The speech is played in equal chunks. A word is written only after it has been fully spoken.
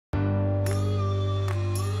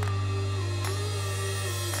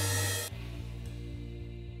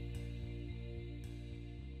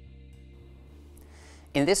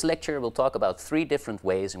In this lecture, we'll talk about 3 different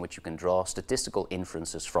ways in which you can draw statistical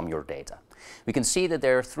inferences from your data. We can see that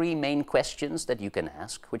there are 3 main questions that you can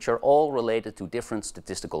ask, which are all related to different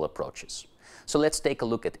statistical approaches. So let's take a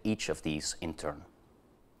look at each of these in turn.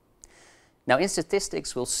 Now, in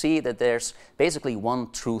statistics, we'll see that there's basically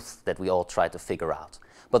one truth that we all try to figure out.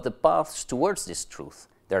 But the paths towards this truth,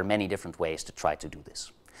 there are many different ways to try to do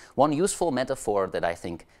this. One useful metaphor that I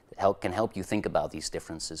think can help you think about these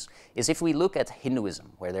differences is if we look at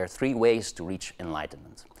Hinduism, where there are 3 ways to reach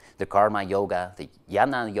enlightenment: the Karma Yoga, the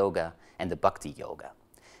Jnana Yoga, and the Bhakti Yoga.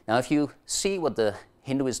 Now, if you see what the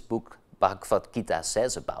Hinduist book Bhagavad Gita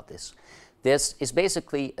says about this, this is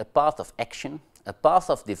basically a path of action, a path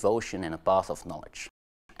of devotion, and a path of knowledge.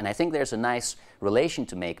 And I think there's a nice relation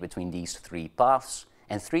to make between these 3 paths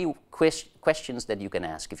and 3 questions that you can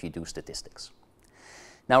ask if you do statistics.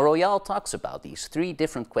 Now, Royal talks about these 3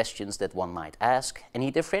 different questions that one might ask, and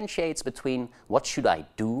he differentiates between what should I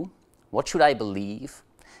do, what should I believe,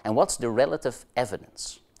 and what's the relative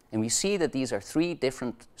evidence. And we see that these are 3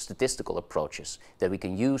 different statistical approaches that we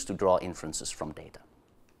can use to draw inferences from data.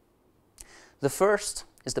 The first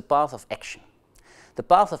is the path of action. The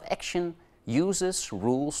path of action uses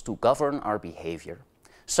rules to govern our behavior,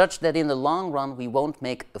 such that in the long run we won't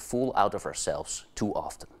make a fool out of ourselves too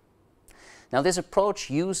often. Now, this approach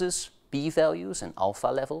uses p-values and alpha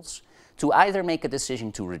levels to either make a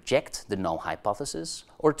decision to reject the no hypothesis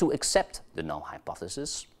or to accept the no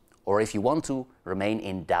hypothesis, or if you want to, remain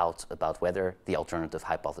in doubt about whether the alternative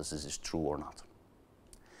hypothesis is true or not.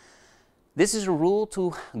 This is a rule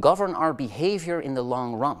to govern our behavior in the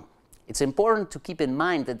long run. It's important to keep in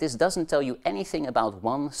mind that this doesn't tell you anything about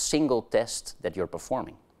one single test that you're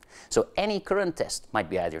performing. So any current test might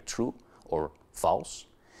be either true or false.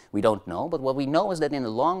 We don't know, but what we know is that in the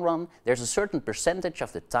long run, there's a certain percentage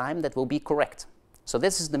of the time that will be correct. So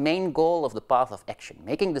this is the main goal of the path of action,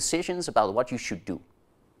 making decisions about what you should do.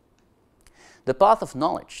 The path of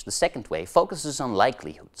knowledge, the second way, focuses on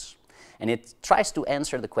likelihoods. And it tries to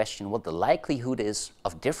answer the question what the likelihood is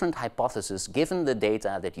of different hypotheses given the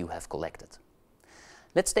data that you have collected.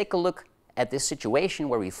 Let's take a look at this situation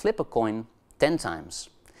where we flip a coin 10 times.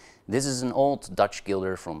 This is an old Dutch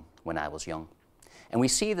guilder from when I was young. And we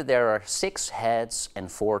see that there are 6 heads and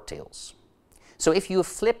 4 tails. So if you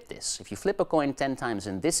flip this, if you flip a coin 10 times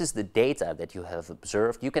and this is the data that you have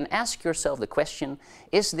observed, you can ask yourself the question,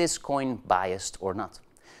 is this coin biased or not?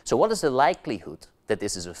 So what is the likelihood that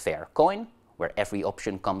this is a fair coin, where every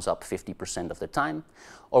option comes up 50% of the time,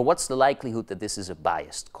 or what's the likelihood that this is a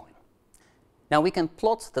biased coin? Now, we can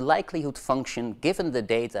plot the likelihood function given the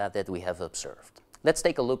data that we have observed. Let's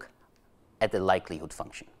take a look at the likelihood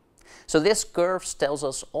function. So this curve tells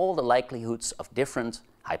us all the likelihoods of different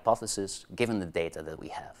hypotheses given the data that we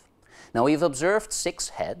have. Now, we've observed 6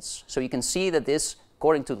 heads, so you can see that this,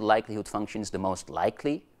 according to the likelihood function, is the most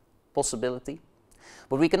likely possibility.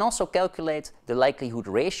 But we can also calculate the likelihood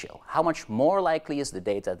ratio. How much more likely is the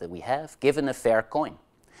data that we have given a fair coin?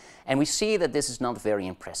 And we see that this is not very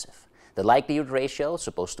impressive. The likelihood ratio is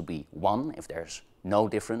supposed to be 1 if there's no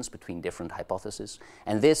difference between different hypotheses,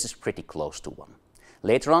 and this is pretty close to 1.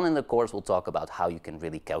 Later on in the course, we'll talk about how you can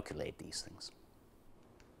really calculate these things.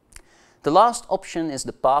 The last option is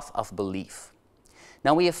the path of belief.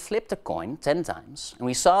 Now, we have flipped a coin 10 times, and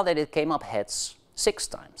we saw that it came up heads 6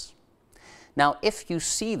 times. Now, if you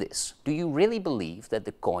see this, do you really believe that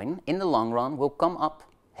the coin, in the long run, will come up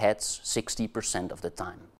heads 60% of the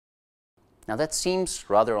time? Now, that seems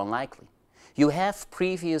rather unlikely. You have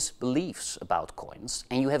previous beliefs about coins,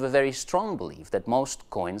 and you have a very strong belief that most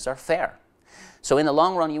coins are fair. So in the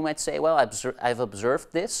long run, you might say, well, I've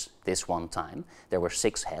observed this one time. There were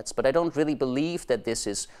 6 heads, but I don't really believe that this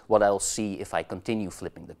is what I'll see if I continue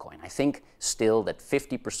flipping the coin. I think still that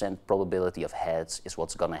 50% probability of heads is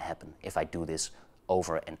what's going to happen if I do this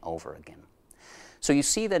over and over again. So you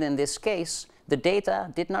see that in this case, the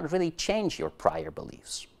data did not really change your prior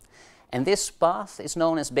beliefs. And this path is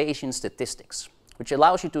known as Bayesian statistics, which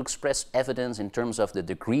allows you to express evidence in terms of the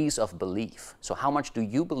degrees of belief. So how much do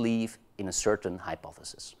you believe in a certain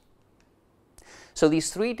hypothesis? So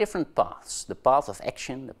these 3 different paths, the path of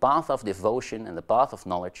action, the path of devotion, and the path of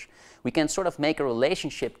knowledge, we can sort of make a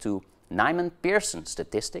relationship to Nyman-Pearson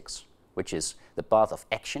statistics, which is the path of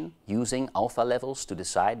action using alpha levels to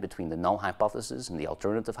decide between the no hypothesis and the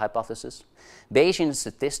alternative hypothesis. Bayesian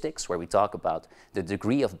statistics, where we talk about the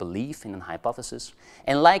degree of belief in a hypothesis,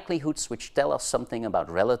 and likelihoods, which tell us something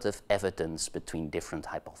about relative evidence between different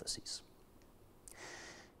hypotheses.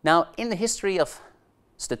 Now, in the history of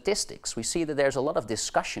statistics, we see that there's a lot of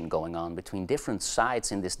discussion going on between different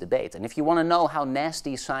sides in this debate. And if you want to know how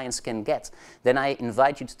nasty science can get, then I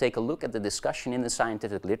invite you to take a look at the discussion in the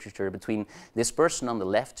scientific literature between this person on the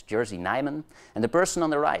left, Jerzy Neyman, and the person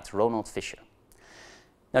on the right, Ronald Fisher.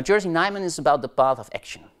 Now, Jerzy Neyman is about the path of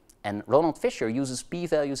action, and Ronald Fisher uses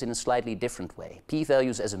p-values in a slightly different way,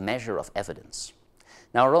 p-values as a measure of evidence.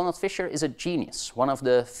 Now, Ronald Fisher is a genius, one of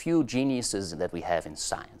the few geniuses that we have in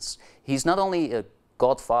science. He's not only a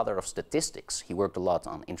godfather of statistics, he worked a lot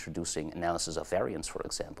on introducing analysis of variance, for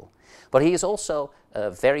example, but he is also a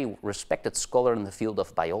very respected scholar in the field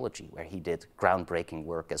of biology, where he did groundbreaking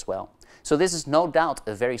work as well. So this is no doubt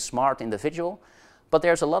a very smart individual, but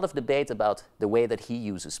there's a lot of debate about the way that he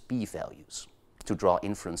uses p-values to draw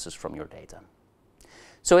inferences from your data.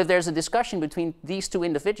 So if there's a discussion between these two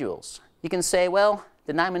individuals, you can say, well,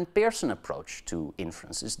 the Neyman-Pearson approach to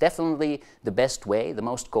inference is definitely the best way, the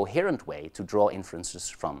most coherent way to draw inferences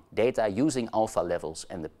from data using alpha levels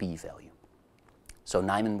and the p-value. So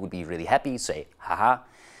Neyman would be really happy, say, haha,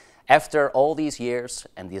 after all these years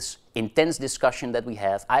and this intense discussion that we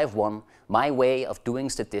have, I have won. My way of doing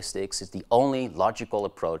statistics is the only logical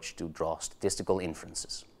approach to draw statistical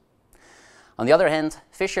inferences. On the other hand,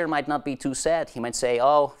 Fisher might not be too sad. He might say,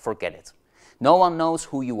 oh, forget it. No one knows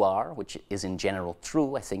who you are, which is in general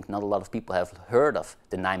true. I think not a lot of people have heard of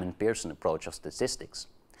the Neyman-Pearson approach of statistics.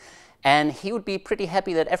 And he would be pretty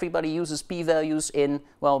happy that everybody uses p-values in,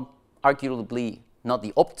 well, arguably not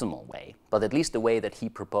the optimal way, but at least the way that he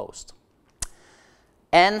proposed.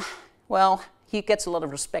 And, well, he gets a lot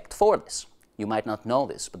of respect for this. You might not know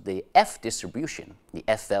this, but the F distribution, the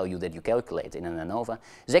F value that you calculate in an ANOVA,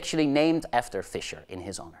 is actually named after Fisher in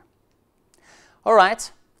his honor. All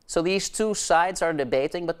right. So these two sides are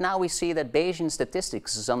debating, but now we see that Bayesian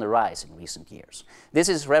statistics is on the rise in recent years. This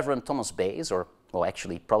is Reverend Thomas Bayes, or, well,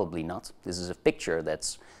 actually probably not. This is a picture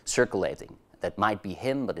that's circulating. That might be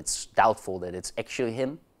him, but it's doubtful that it's actually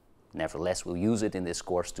him. Nevertheless, we'll use it in this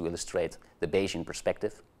course to illustrate the Bayesian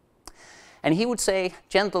perspective. And he would say,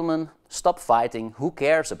 gentlemen, stop fighting. Who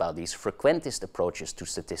cares about these frequentist approaches to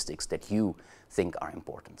statistics that you think are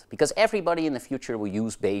important? Because everybody in the future will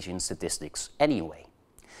use Bayesian statistics anyway.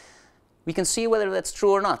 We can see whether that's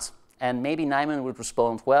true or not. And maybe Neyman would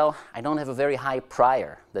respond, well, I don't have a very high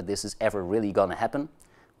prior that this is ever really going to happen,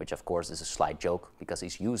 which of course is a slight joke because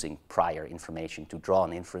he's using prior information to draw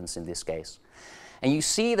an inference in this case. And you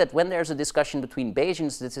see that when there's a discussion between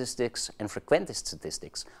Bayesian statistics and frequentist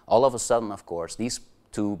statistics, all of a sudden, of course, these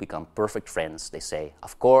two become perfect friends. They say,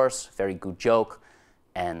 of course, very good joke,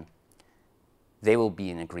 and they will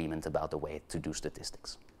be in agreement about the way to do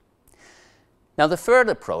statistics. Now, the third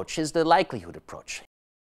approach is the likelihood approach.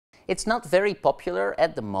 It's not very popular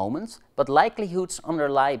at the moment, but likelihoods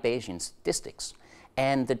underlie Bayesian statistics.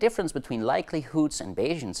 And the difference between likelihoods and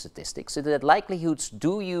Bayesian statistics is that likelihoods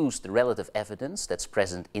do use the relative evidence that's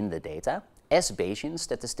present in the data, as Bayesian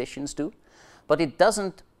statisticians do, but it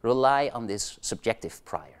doesn't rely on this subjective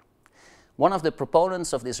prior. One of the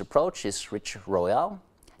proponents of this approach is Richard Royal,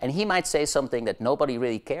 and he might say something that nobody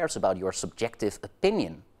really cares about your subjective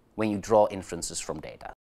opinion when you draw inferences from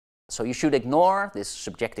data. So you should ignore this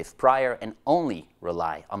subjective prior and only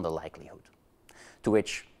rely on the likelihood. To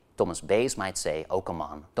which Thomas Bayes might say, oh, come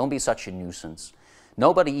on, don't be such a nuisance.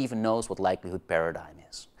 Nobody even knows what likelihood paradigm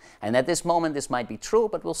is. And at this moment this might be true,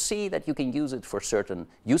 but we'll see that you can use it for certain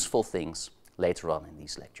useful things later on in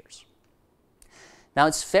these lectures. Now,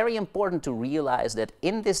 it's very important to realize that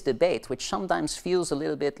in this debate, which sometimes feels a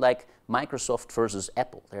little bit like Microsoft versus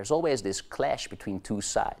Apple, there's always this clash between two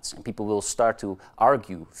sides, and people will start to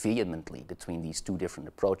argue vehemently between these two different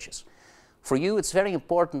approaches. For you, it's very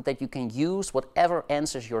important that you can use whatever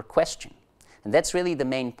answers your question. And that's really the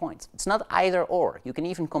main point. It's not either or. You can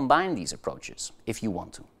even combine these approaches if you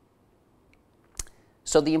want to.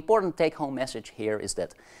 So the important take-home message here is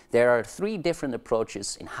that there are three different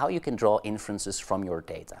approaches in how you can draw inferences from your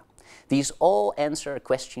data. These all answer a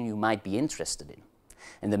question you might be interested in.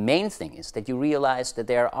 And the main thing is that you realize that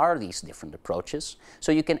there are these different approaches,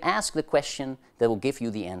 so you can ask the question that will give you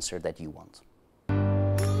the answer that you want.